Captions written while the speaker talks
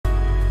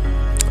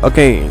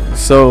Okay,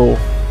 so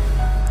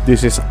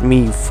this is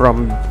me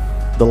from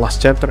the last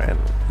chapter, and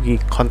we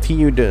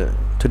continue to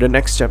the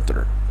next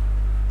chapter.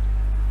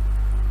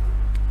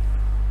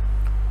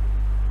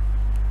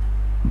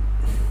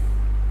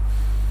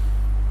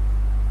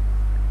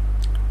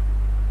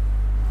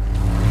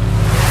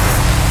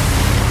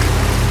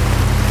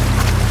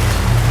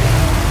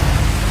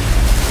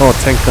 Oh,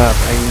 thank God,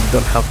 I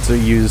don't have to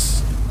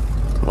use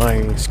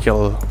my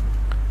skill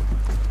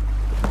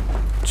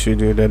to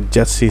do the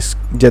jet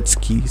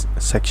ski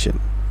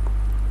section.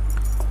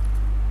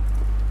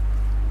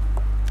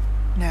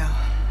 Now,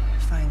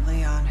 find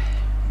Leon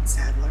and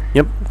Sadler.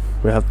 Yep,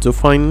 we have to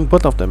find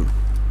both of them.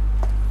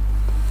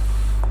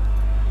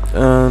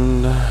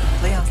 And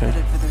Leon's okay.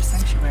 headed for their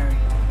sanctuary.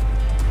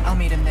 I'll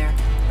meet him there.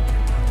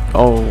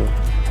 Oh,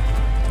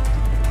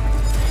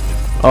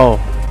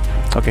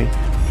 okay.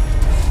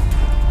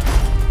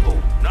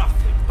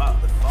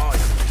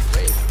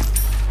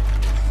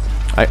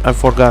 I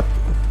forgot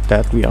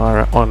that we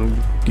are on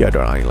the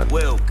other island.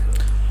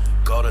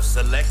 Got a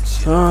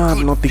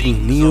selection.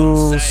 Nothing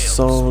new,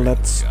 so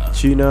let's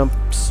tune up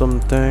some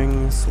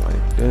things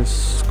like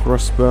this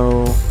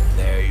crossbow.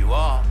 There you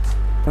are.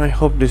 I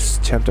hope this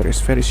chapter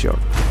is very short,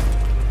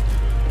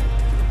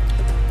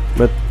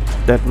 but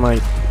that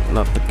might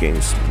not the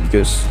case,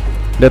 because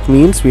that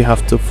means we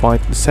have to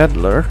fight the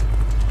Saddler.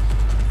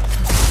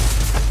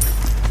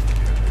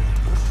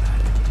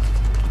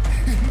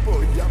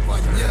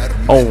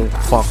 Oh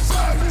fuck.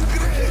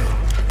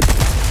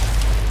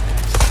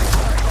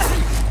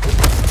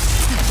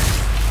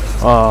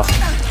 Ow.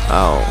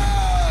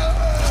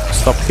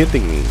 Stop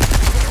hitting me.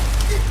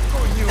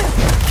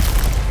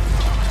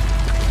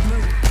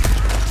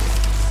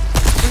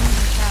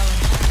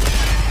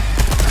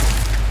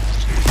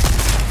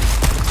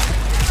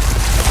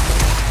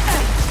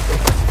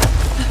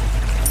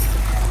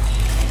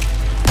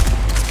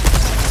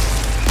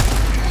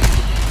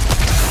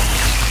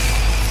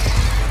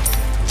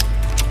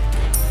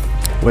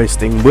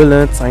 Wasting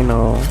bullets, I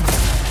know.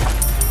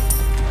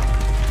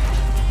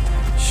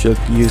 Should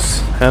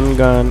use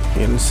handgun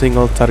in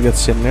single target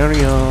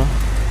scenario.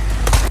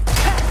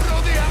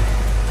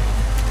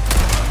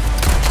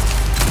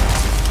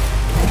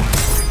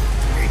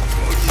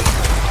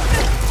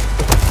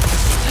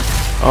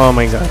 Oh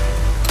my god.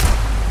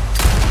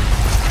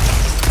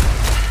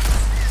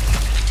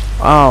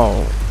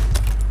 Ow.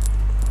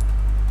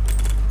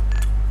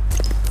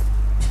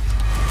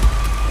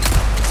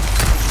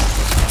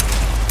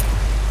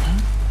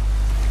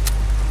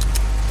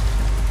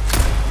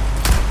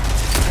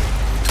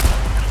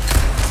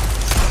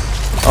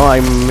 Oh, I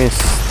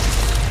missed.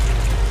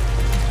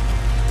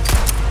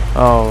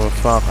 Oh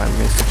fuck, I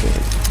missed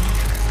it.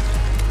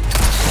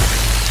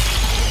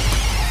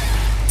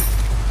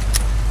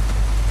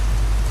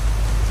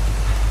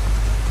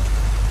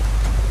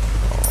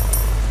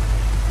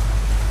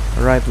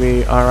 Right,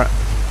 we are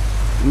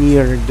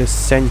near the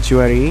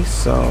sanctuary,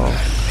 so...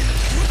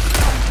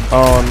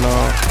 Oh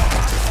no.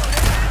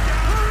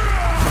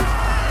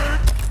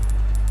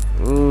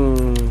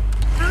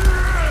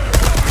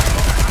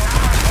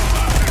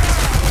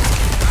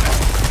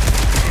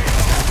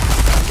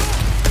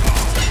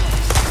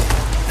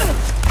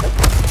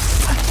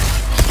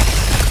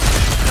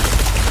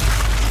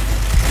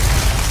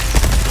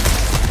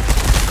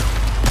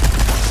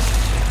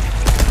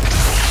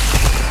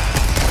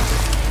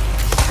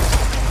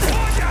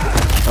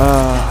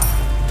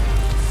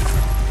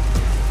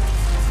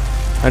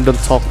 I don't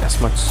talk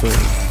as much soon.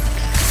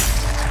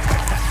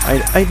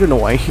 I don't know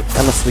why,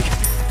 honestly,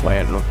 why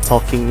I'm not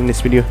talking in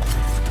this video.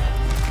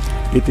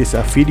 It is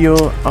a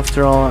video,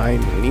 after all. I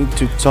need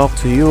to talk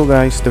to you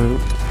guys to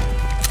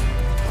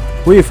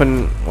who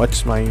even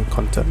watch my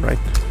content, right?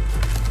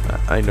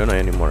 I don't know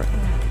anymore.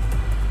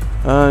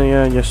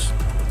 Yeah, just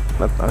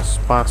let us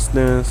pass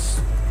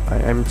this. I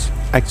am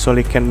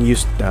actually can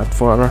use that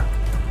for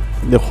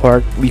the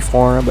horde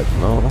before, but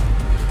no.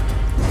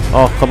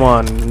 Oh come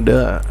on,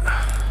 the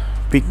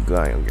big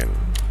guy again.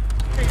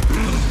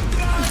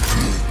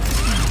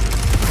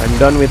 I'm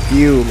done with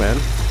you, man.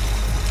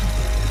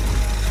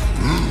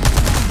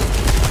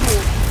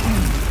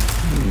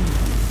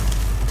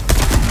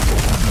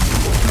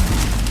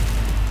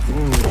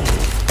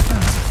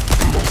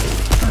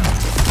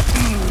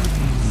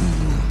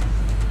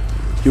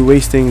 You're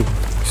wasting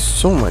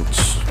so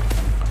much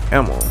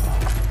ammo.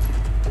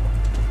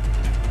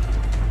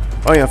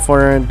 Oh yeah,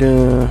 for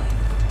the,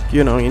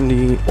 you know, in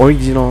the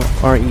original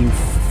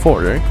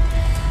RE4,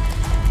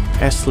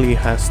 Ashley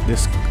has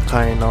this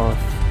kind of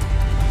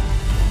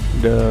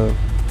the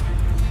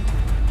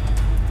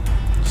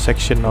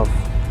section of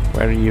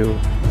where you...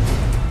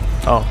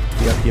 Oh,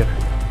 here.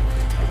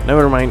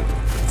 Never mind.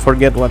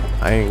 Forget what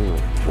I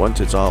want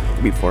to talk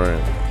before.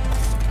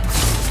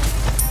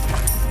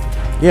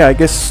 Yeah, I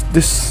guess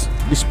this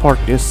part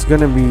is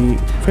gonna be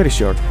very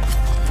short,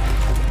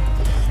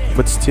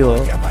 but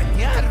still.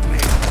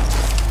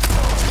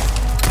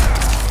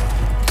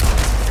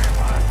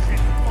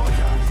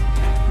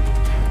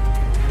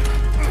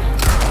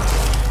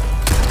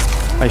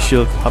 I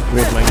should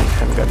upgrade my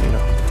handgun, you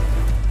know.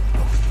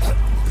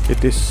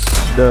 It is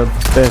the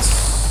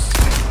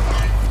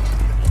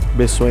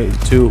best way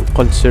to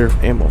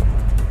conserve ammo.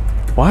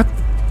 What?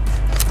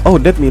 Oh,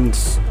 that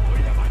means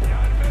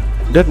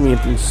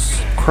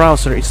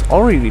Krauser is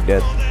already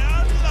dead,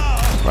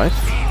 right?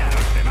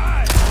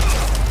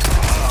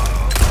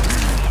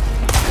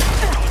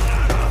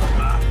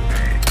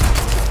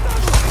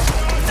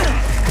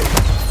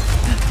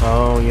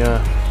 Oh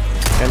yeah,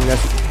 and that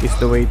is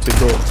the way to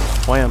go.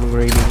 Why I'm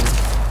grading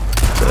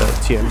the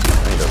TMG?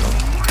 I don't know.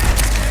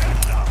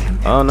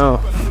 Oh no.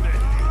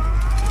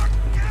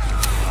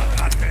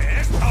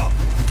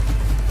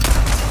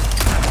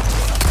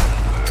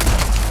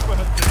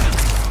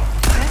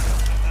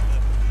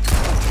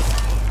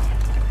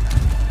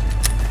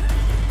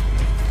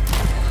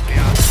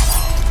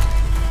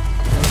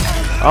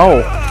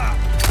 Oh.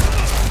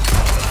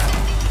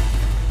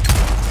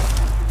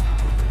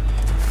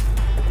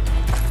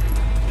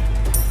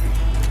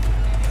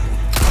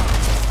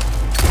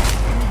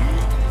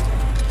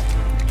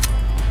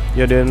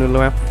 Ya dia dulu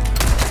map.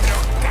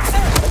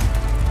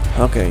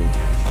 Okay,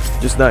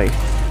 just die.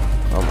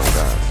 Oh my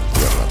god,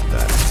 you're not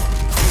that.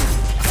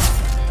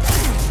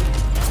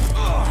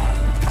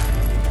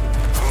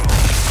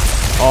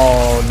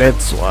 Oh,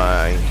 that's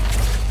why.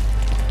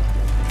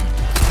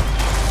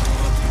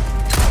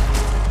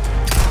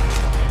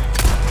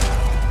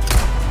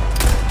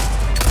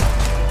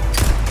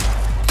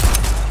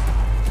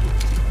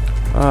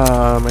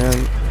 Ah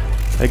man,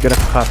 I gotta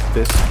cut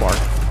this part.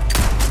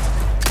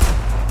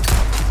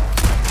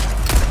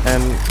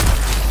 And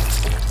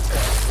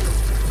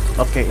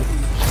okay,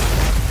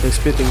 he's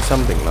spitting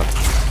something, not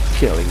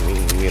killing me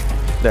with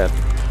that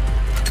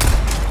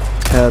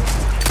head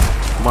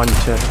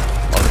muncher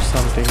or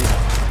something.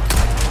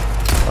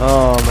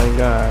 Oh my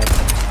god,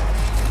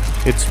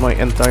 it's my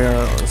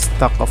entire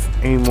stack of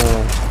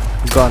ammo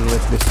gone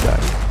with this guy.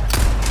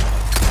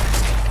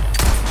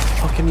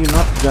 How can you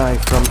not die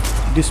from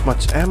this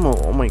much ammo?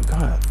 Oh my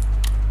god.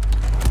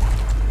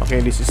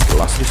 Okay, this is the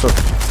last resort.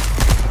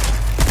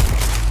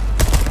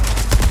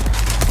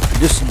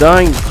 Just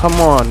dying, come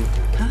on.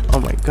 Oh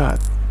my god.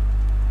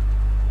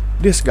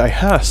 This guy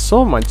has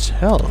so much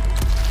health.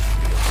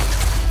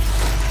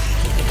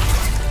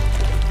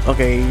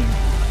 Okay,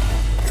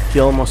 he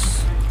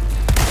almost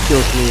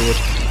killed me with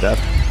that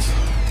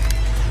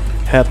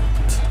head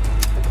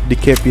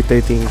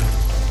decapitating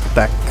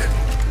attack.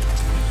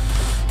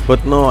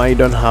 But no, I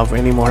don't have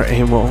any more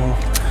ammo.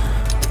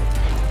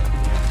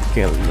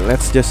 Okay,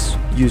 let's just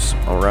use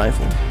a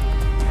rifle.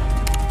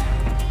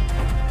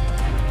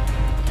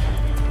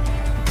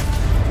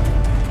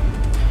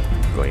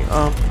 Going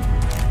up.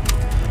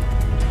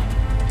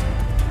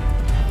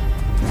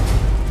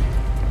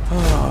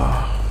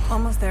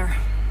 Almost there.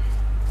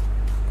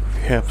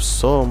 We have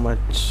so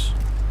much.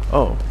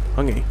 Oh,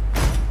 okay.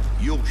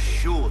 You're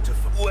sure to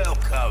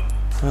welcome.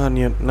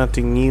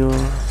 Nothing new.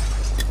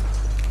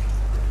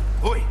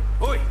 Oi,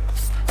 oi.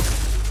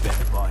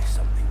 Better buy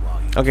something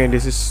while you Okay, can.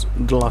 this is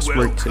the last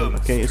Welcome, version.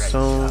 Okay,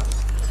 so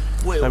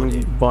Well I'm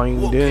then,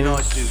 buying what can I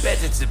this. do?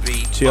 Better to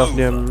be Two of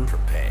them.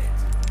 prepared.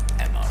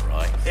 Am I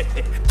right?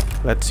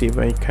 Let's see if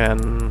I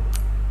can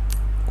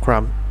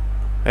grab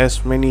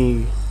as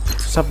many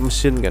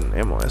submachine gun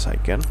ammo as I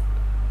can,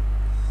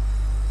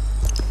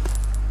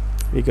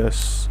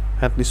 because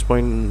at this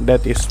point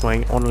that is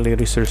my only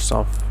resource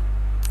of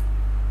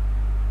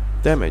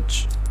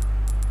damage.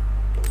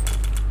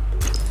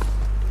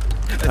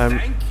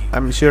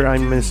 I'm sure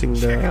I'm missing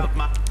the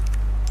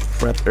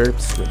red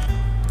herbs, but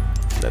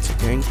that's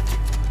okay.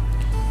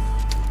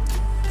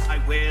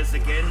 I wears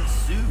again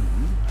soon.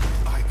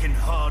 I can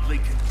hardly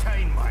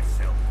contain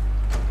myself.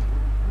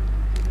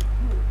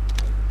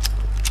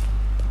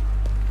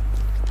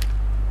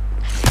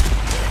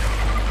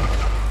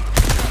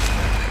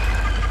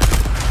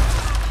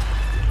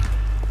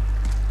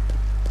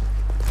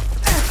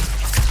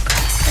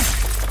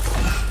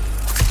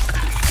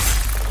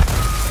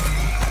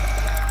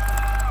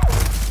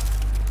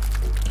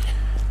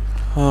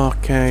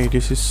 Okay,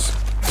 this is.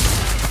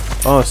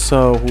 Oh,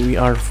 so we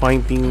are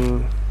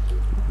fighting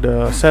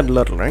the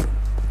settler, right?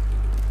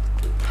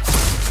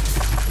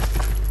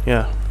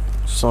 Yeah.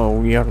 So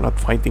we are not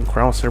fighting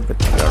Krauser, but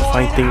we are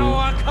fighting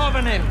Our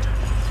covenant.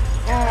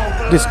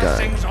 All this guy.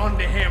 blessings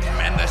unto him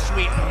and the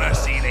sweet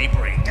mercy they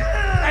bring.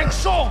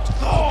 Exalt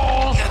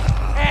all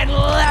and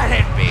let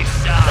it be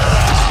so.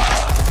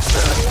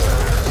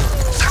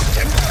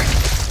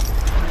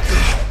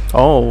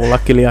 Oh,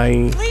 luckily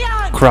I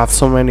craft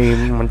so many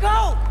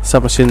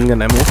submachine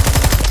gun ammo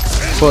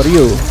for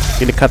you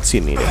in the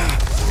cutscene ini.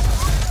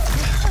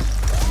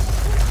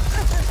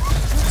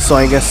 So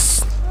I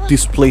guess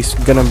this place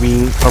gonna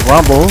be a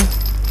rubble,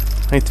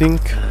 I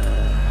think,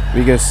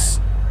 because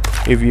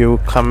if you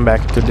come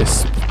back to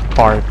this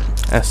part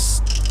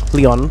as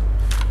Leon,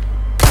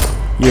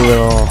 you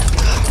will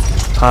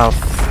have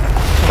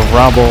a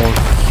rubble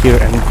here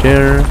and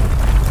there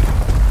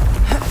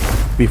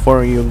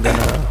before you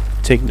gonna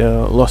take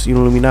the Los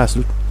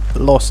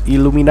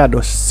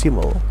Illuminados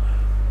symbol.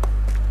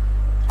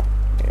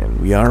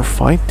 And we are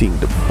fighting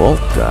the bolt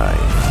guy.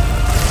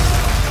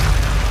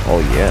 Oh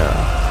yeah.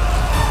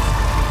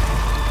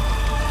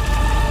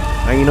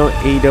 I know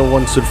Ada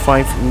won't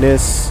survive in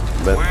this,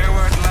 but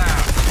Wayward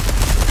lamb,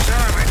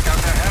 servant of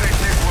the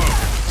heretic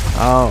wolf.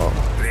 oh,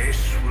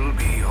 This will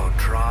be your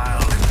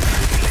trial and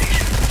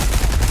tribulation.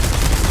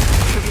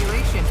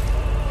 Tribulation.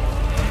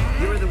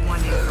 You're the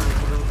one in for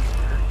a world.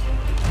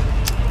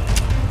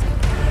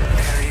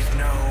 There is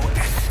no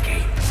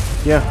escape.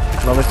 yeah,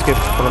 no escape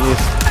from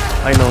this.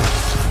 I know.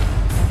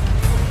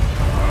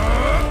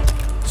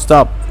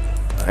 Stop.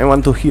 I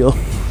want to heal.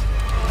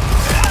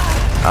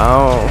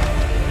 Ow.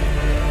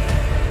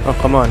 Oh,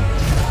 come on.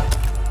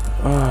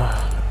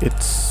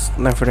 It's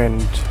never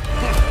end.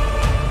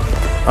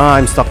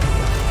 I'm stuck.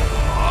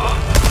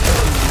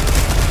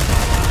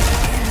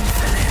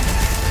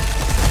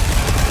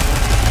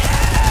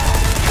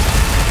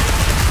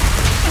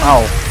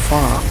 Ow,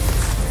 fuck.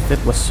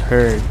 That was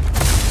hurt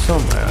so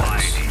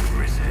much.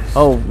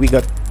 Oh, we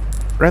got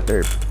red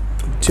herb.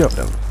 2 of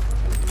them.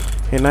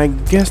 And I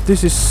guess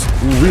this is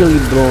really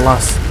the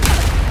last.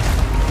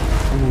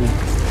 Ooh,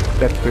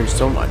 that hurts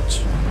so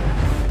much.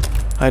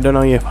 I don't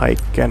know if I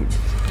can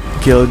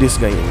kill this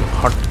guy in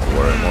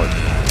hardcore mode.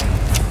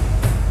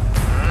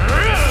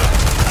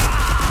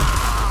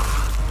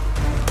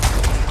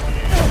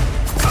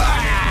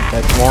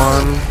 That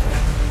one.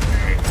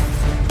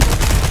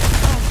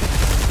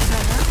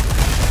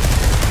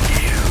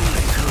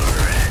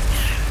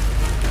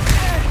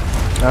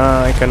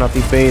 I cannot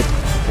evade.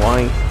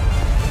 Why?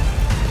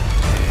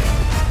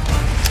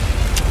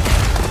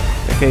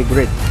 Okay,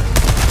 great.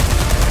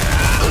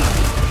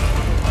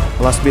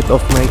 Last bit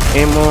of my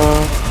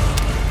ammo.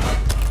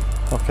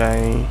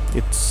 Okay,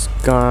 it's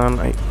gone.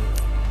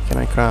 Can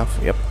I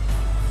craft? Yep.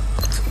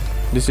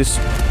 This is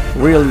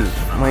really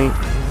my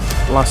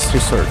last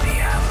resort.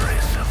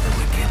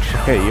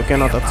 Okay, you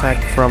cannot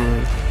attack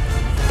from.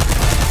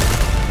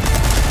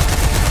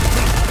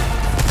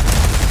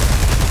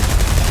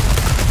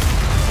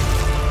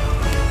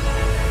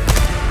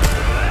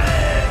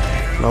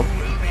 Nope.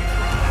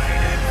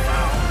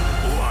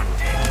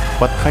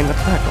 What kind of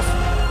attack?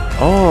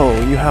 Oh,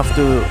 you have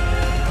to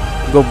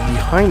go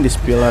behind this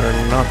pillar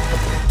and not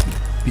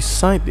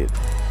beside it.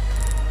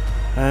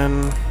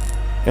 And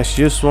as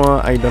usual,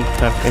 I don't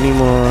have any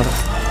more.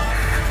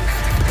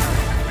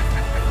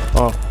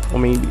 Oh, or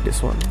maybe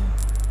this one.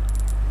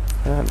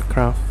 And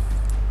craft.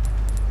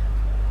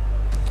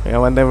 Yeah,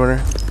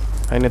 whatever.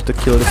 I need to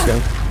kill this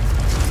guy.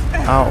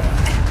 Ow.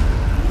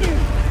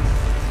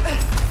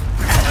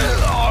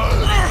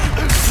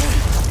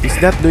 Is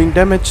that doing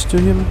damage to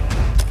him?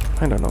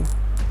 I don't know.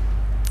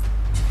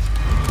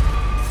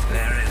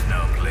 There is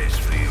no place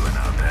for you in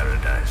our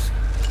paradise,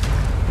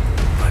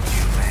 but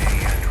you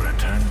may yet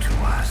return to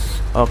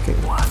us. Okay.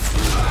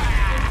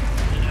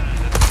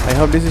 I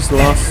hope this is the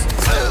last.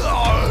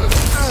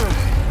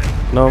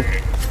 No.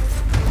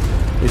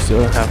 We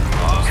still have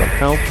some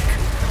help.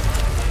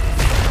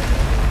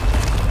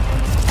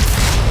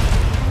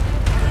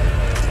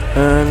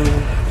 And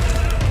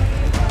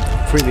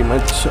pretty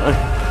much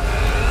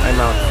I'm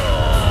out.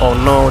 Oh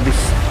no, this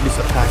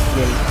attack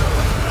again.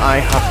 I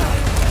have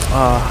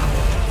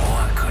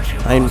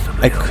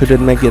I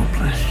couldn't make it.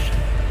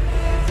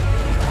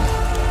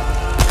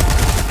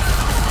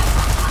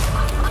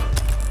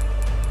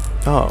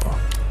 Oh.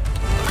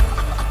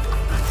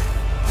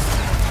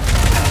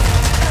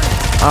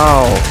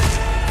 Ow.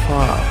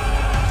 Fuck.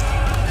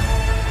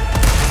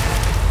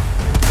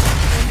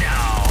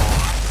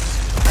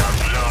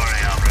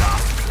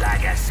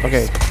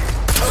 Okay.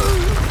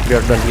 We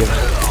are done here.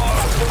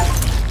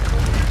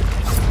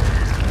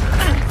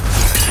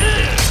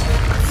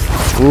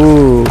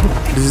 Ooh,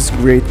 this is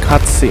great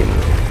cutscene.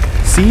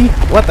 See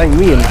what I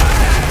mean?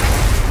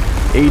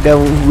 Ada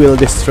will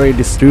destroy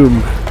this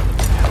room.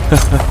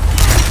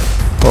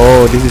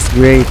 Oh, this is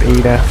great,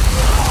 Ada.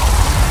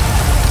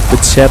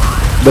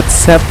 But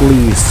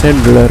sadly,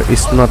 Sandler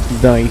is not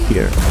die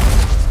here.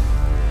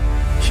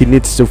 He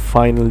needs to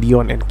find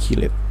Leon and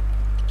kill it.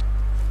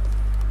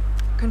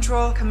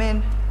 Control, come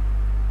in.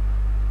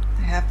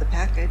 I have the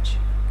package.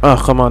 Oh,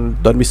 come on,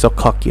 don't be so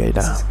cocky, Ada.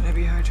 This is gonna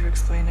be hard to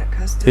explain at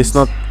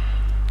customs.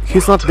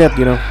 He's not dead,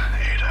 you know.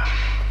 Ada,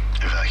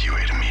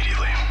 evacuate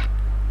immediately.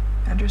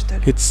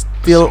 Understood. He's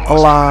still Someone must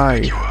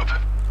alive. pick you up.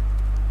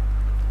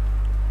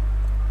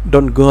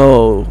 Don't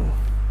go.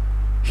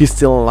 He's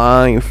still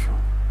alive.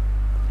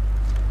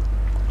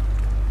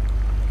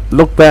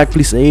 Look back,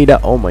 please, Ada.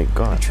 Oh my I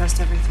god.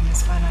 trust everything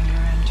is fine on your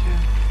end too.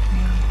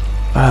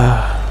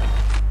 Yeah.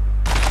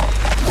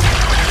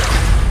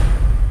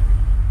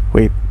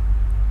 Wait.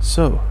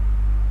 So,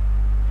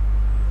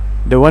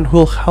 the one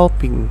who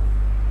helping.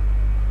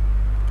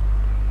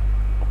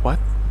 What?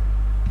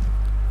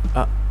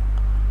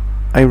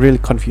 I'm really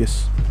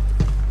confused.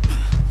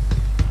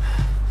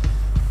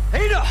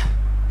 Ada!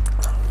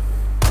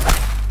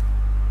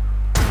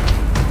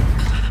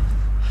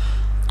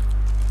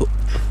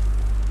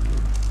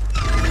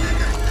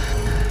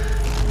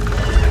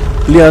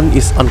 Leon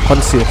is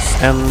unconscious,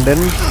 and then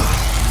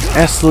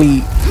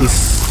Ashley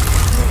is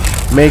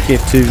make it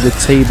to the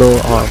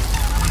table of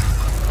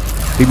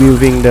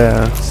removing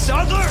the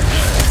Sadler!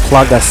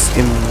 flagas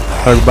in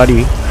her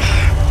body,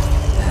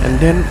 and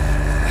then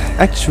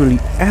actually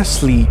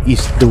Ashley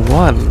is the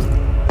one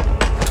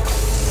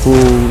who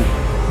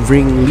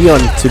bring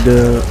Leon to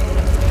the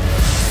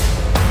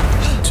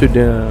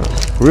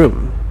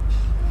room,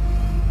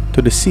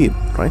 to the seat,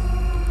 right?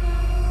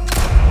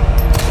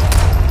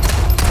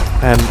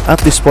 And at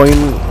this point,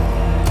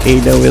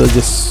 Ada will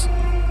just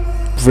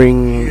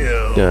bring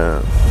the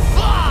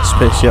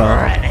special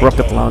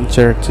rocket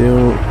launcher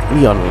to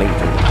Leon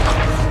later.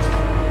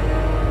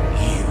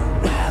 You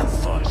have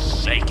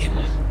forsaken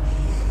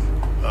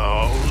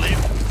holy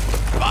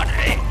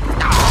body.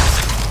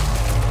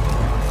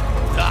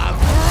 The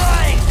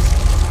great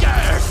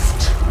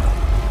gift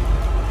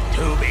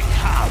to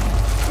become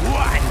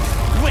one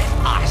with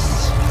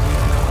us.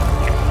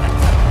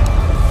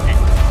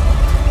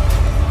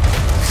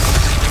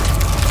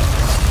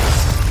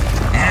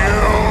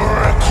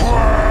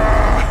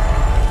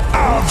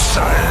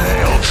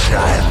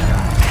 Absolution.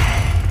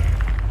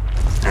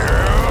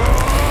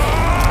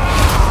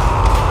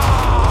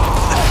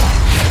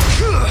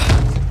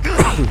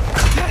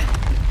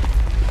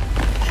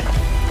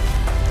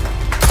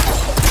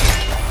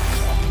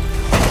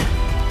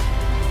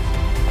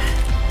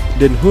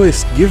 Then who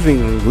is giving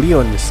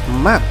Leon this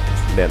map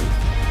then?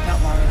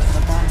 Not long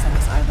until the bombs on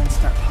this island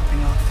start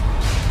popping off.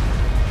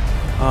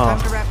 Time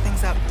to Oh, wrap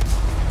things up.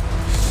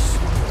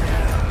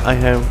 I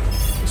have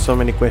so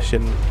many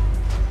questions.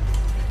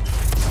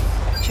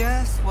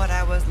 Just what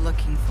I was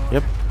looking for.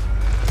 Yep.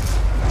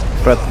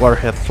 Red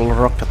warhead full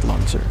rocket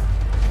launcher.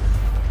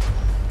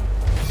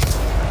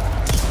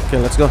 Okay,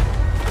 let's go.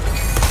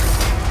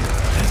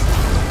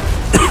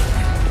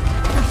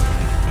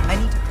 I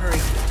need to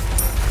hurry.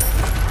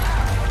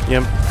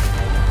 Yep.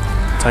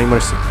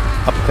 Timers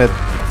up ahead.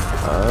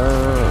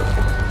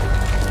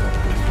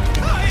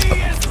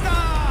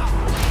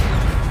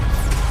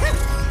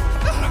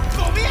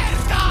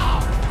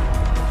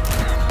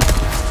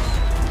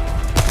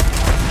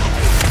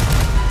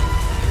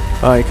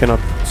 I cannot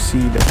see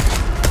that.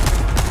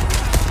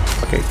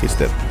 Okay, he's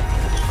dead.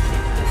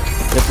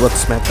 That's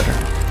what's matter.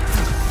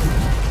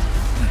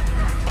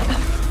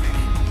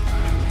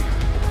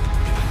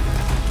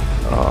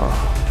 Oh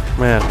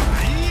man,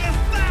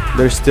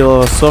 there's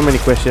still so many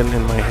questions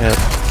in my head.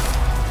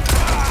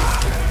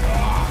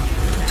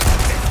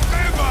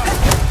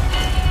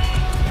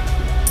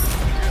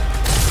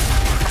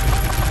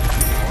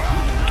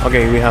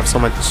 Okay, we have so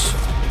much.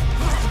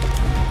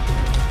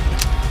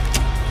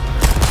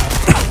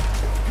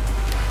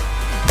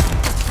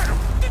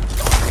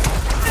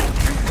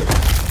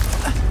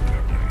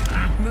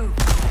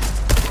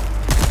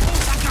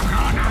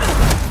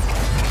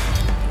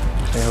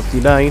 I hope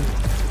you died.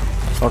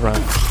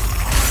 Alright.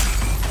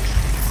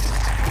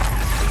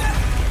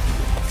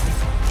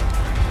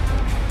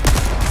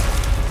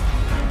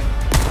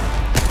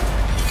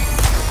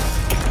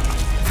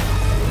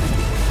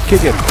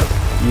 Kick it.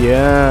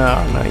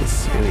 Yeah,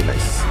 nice, really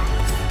nice.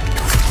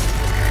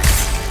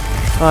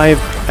 I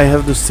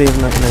have to save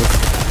my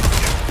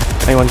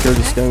knife. I want to kill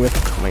this guy with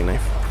my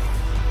knife.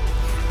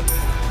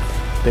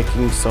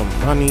 Taking some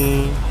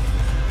money,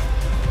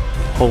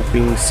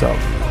 hoping some.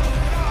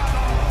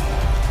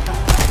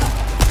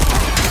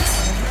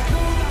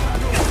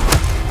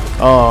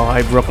 Oh,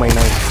 I broke my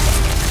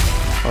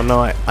knife. Oh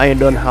no, I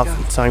don't have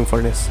time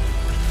for this.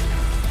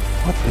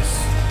 What is?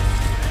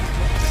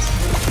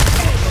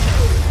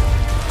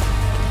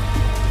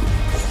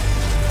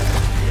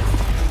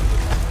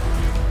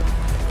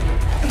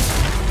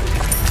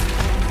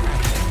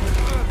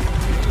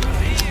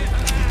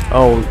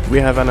 Oh, we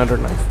have another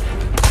knife.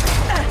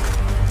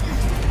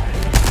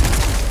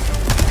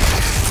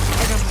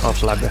 Oh,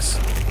 flagas.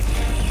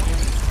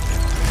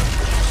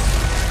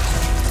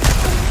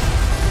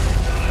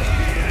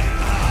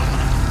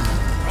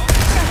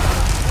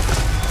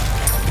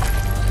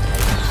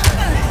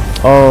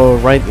 Oh,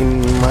 right in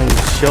my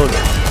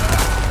shoulder.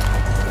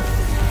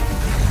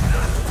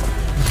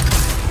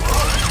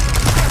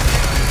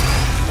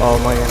 Oh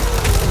my god.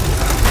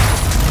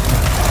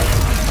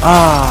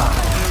 Ah!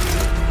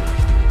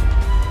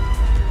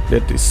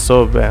 That is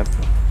so bad.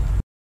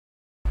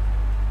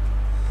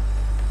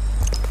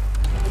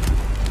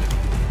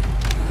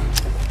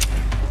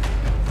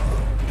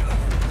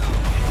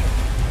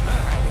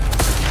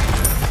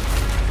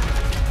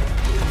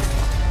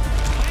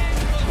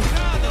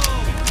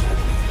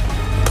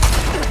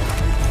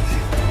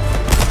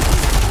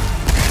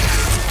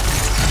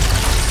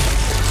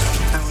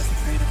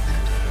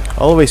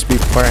 Always be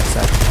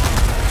parasite.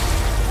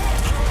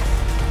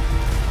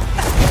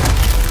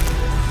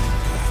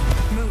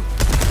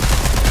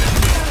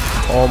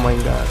 Oh my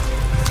god.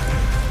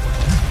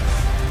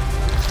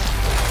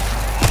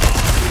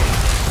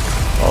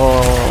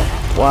 Oh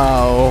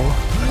wow.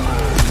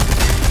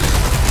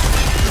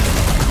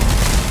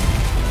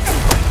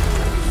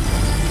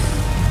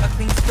 A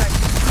clean stretch.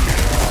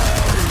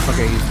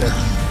 Okay, he's dead.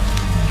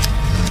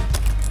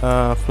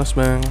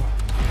 Flashbang.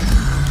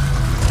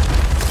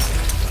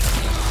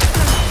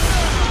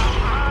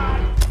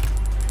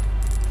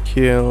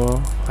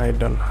 Kill. I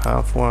don't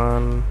have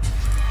one.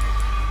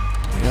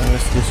 Yeah.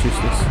 let's just use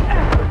this.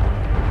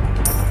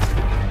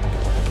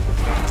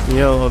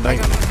 Yo,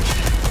 like.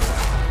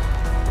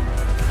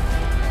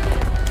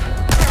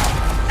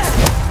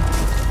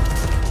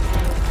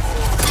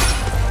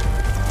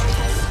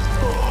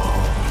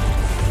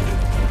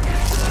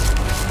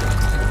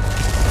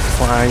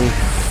 Five.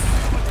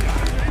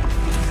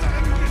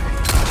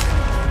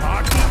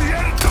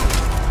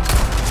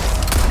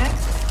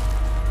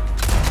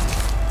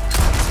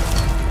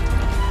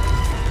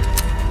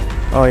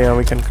 Oh yeah,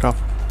 we can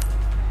craft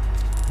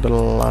the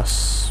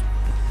last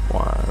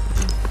one.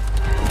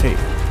 Okay.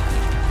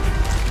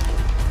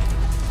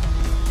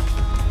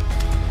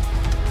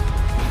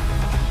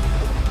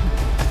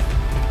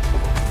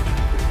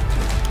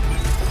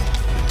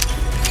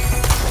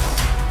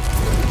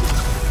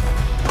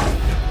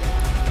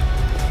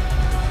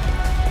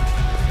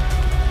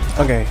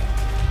 Okay.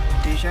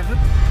 Deja vu.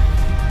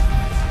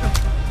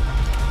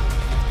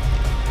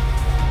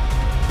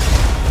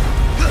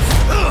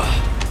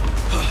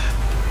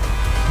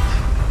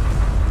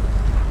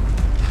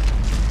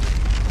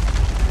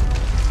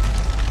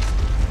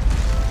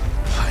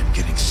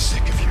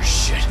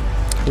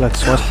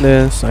 Let's watch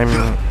this. I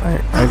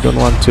don't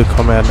want to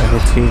comment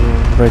anything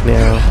right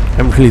now.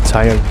 I'm really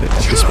tired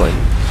at this point.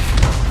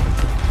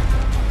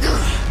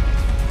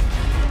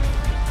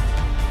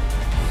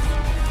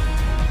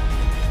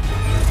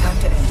 Time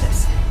to end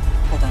this.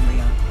 Hold on,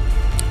 Leon.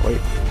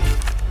 Wait.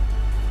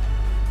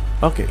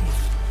 Okay.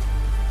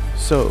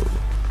 So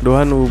the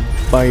one who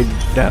buy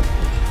that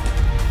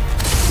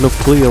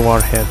nuclear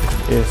warhead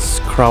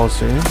is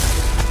Krauser.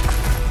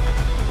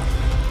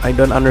 I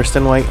don't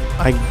understand why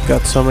I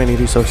got so many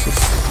resources.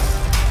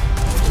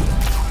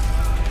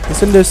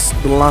 Isn't this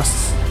the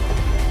last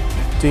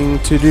thing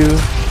to do?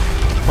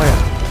 Where?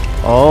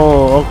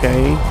 Oh,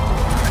 okay.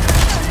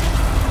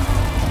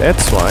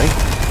 That's why.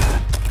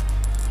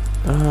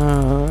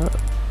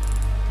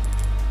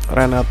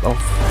 Ran out of.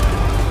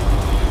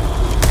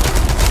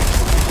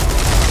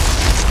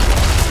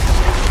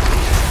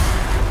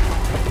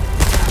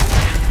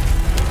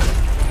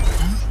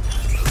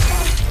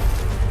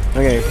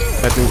 Okay,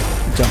 let me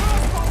jump.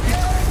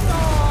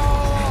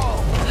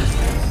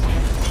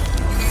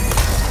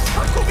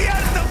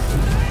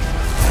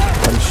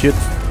 Don't shoot.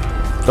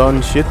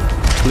 Don't shoot,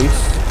 please.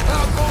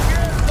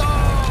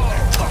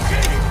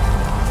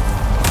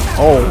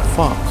 Oh,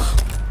 fuck.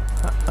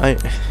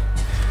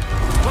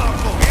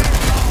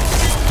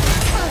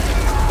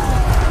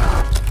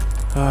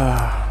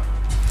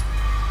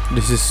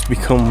 This has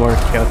become more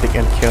chaotic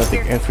and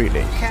chaotic every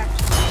day.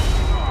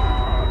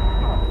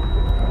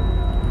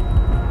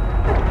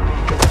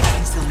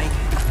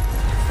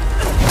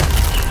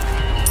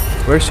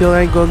 Where shall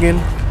I go again?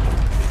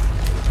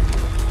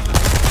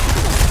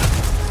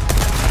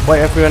 Why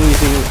everyone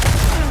using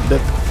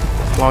that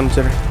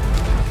launcher?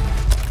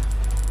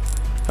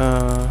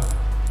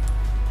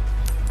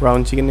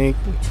 Brown chicken egg.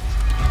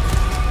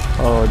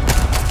 Oh,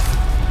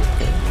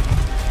 okay.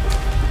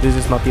 This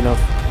is not enough.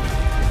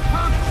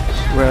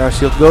 Where our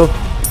shield go?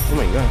 Oh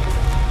my god.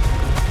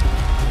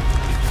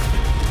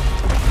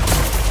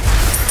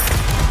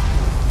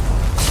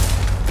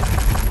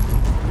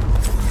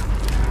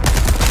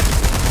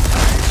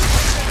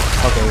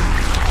 Okay,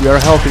 we are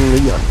helping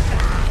Leon.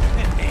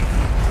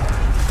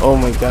 Oh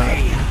my god.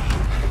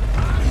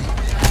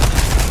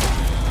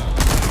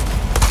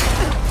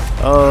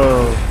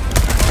 Oh.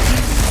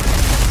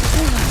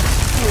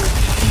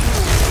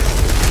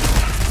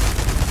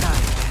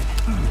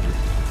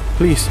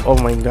 Please, oh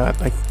my god.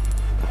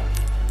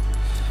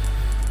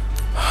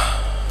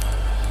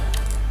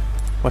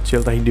 What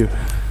shall I do?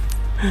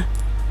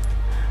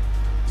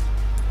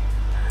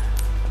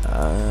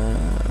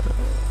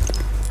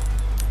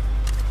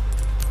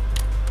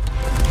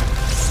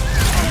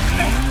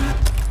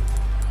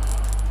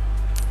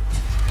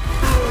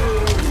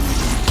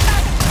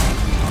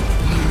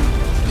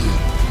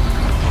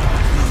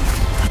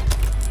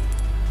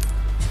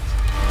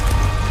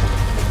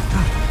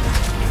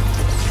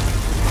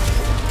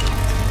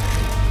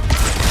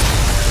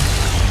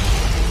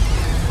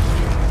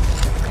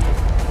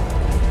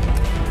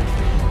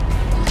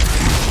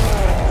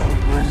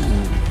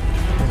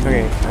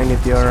 Okay, I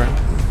need your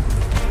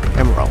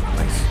emerald,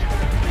 nice.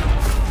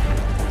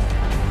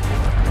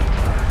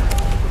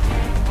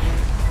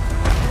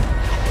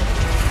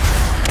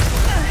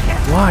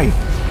 Why?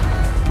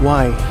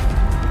 Why?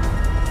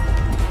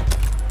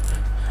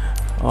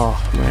 Oh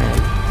man.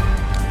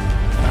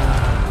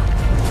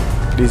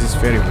 This is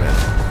very bad.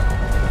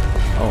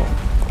 Oh,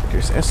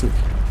 there's Ashley.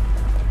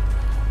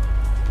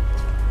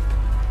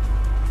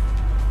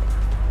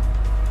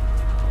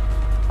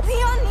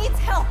 Leon needs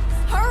help!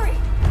 Hurry!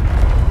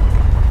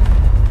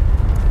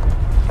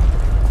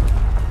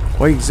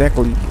 Why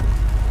exactly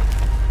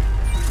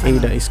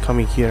Ada is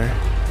coming here?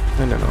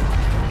 I don't know.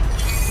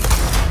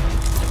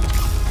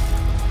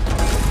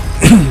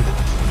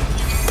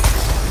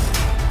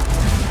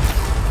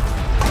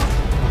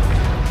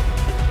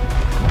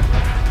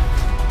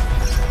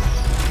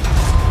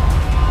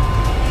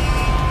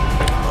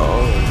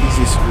 Oh, this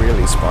is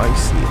really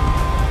spicy.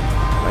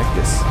 I like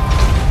this.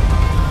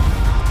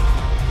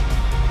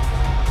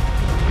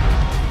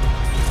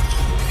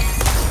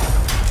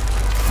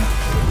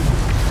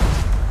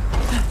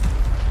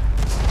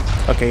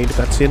 Okay, the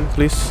cutscene,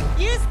 please.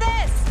 Use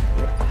this!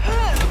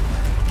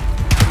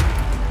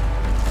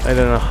 I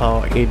don't know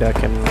how Ada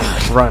can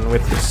run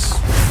with this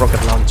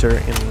rocket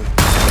launcher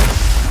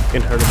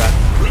in her back.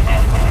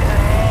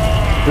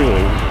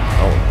 Really,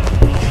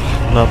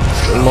 not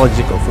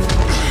logical for me.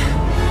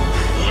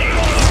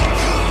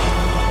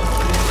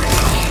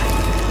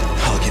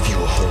 I'll give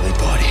you a holy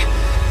body.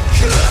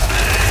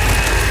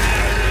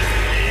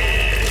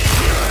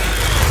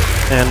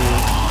 And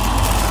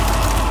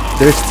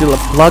there's still a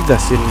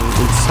Plagas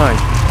inside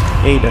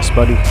Ada's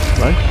body,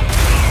 right?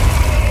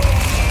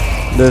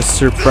 The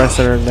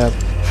suppressor that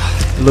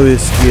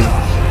Louis gave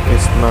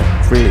is not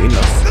really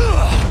enough.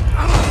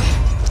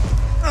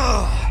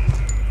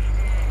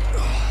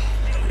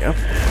 Yep.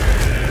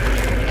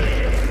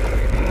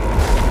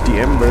 The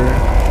Ember.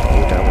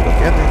 We'll have a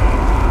look at it.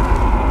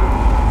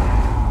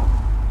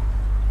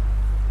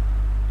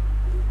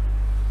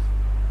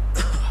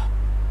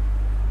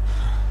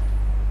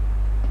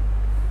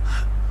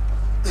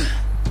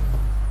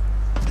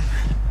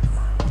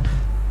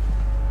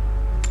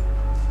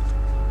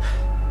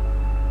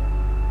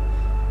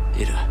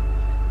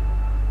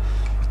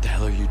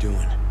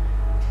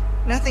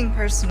 Nothing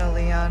personal,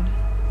 Leon.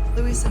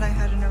 Luis and I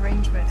had an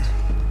arrangement.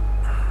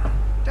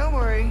 Don't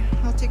worry,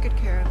 I'll take good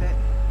care of it.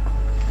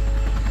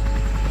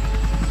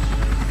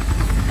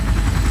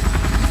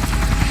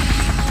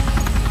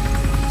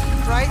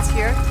 Ride's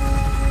here.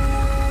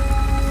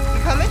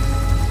 You coming?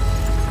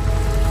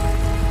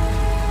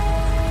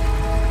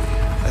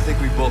 I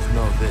think we both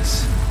know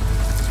this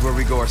is where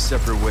we go our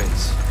separate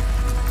ways.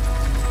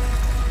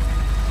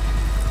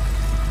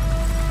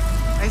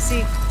 I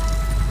see.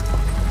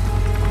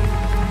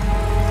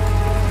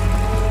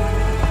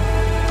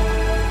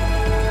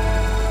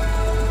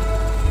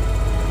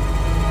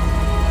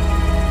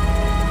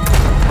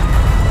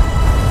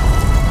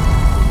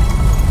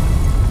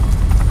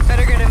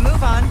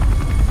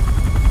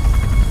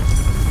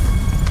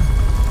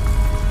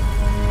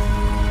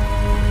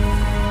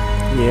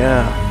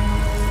 Yeah.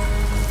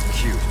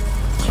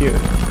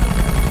 Cute.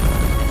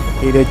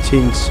 Ada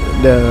changed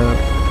the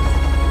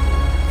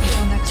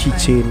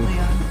keychain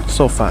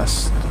so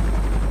fast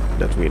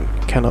that we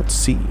cannot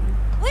see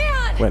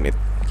when it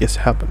just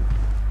happened.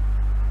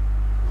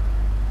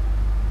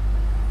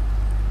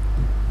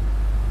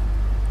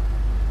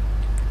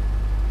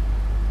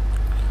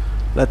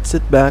 Let's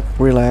sit back,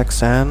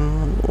 relax,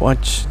 and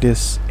watch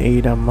this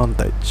Ada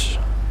montage.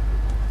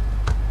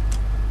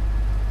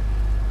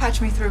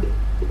 Patch me through.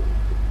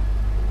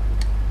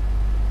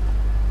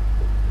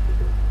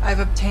 I've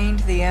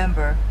obtained the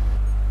amber.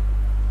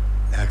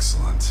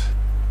 Excellent.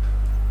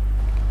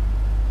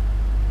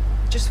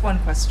 Just one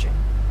question.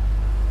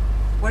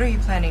 What are you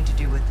planning to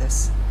do with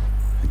this?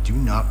 I do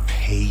not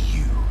pay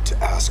you to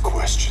ask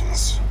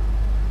questions.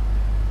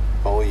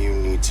 All you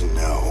need to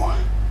know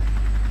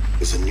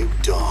is a new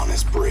dawn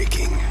is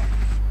breaking.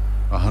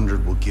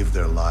 100 will give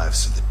their lives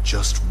so that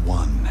just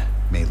one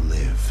may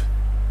live.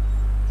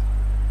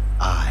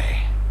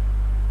 I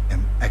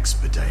am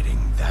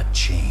expediting that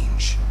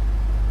change.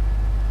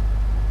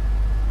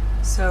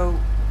 So,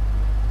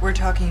 we're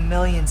talking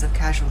millions of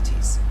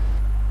casualties.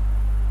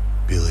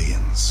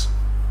 Billions.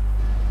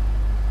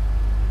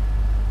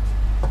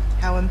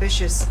 How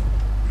ambitious.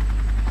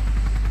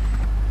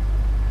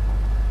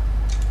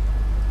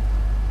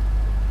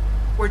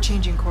 We're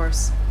changing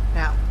course,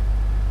 now.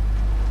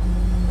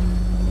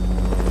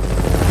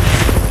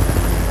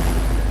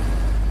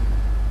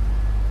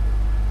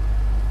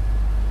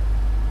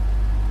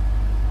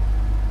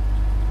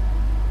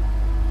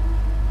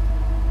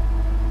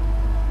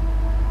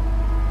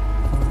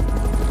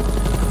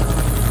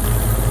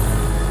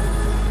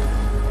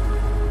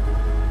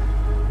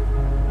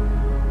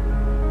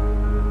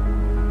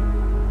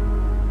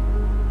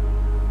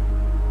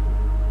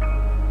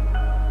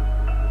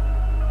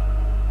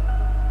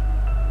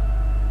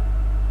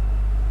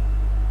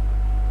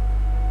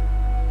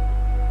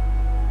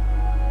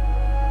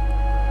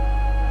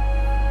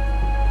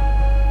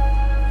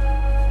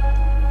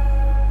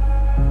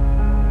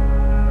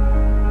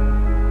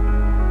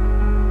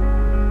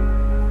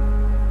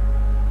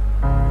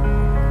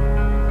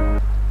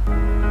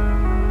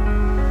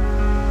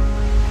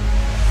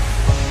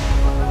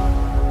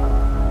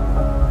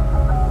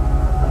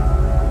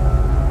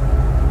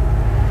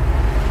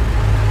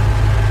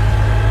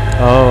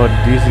 Oh,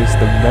 this is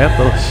the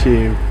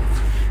battleship.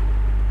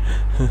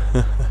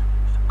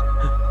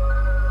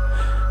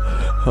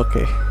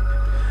 Okay.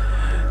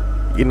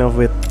 Enough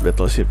with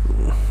battleship.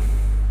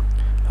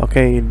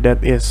 Okay,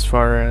 that is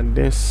for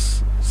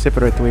this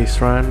separate ways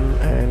run,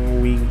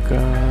 and we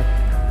got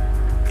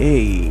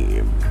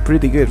a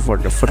pretty good for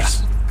the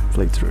first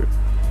playthrough.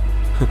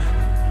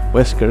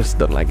 Weskers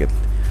don't like it.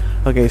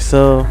 Okay,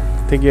 so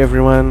thank you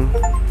everyone.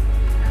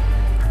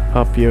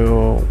 Hope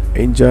you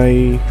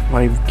enjoy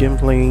my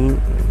gameplay.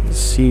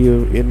 See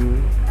you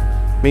in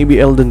maybe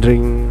Elden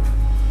Ring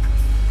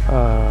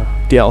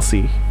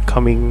DLC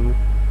coming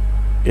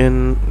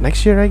in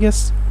next year, I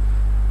guess.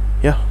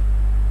 Yeah,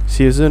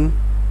 see you soon.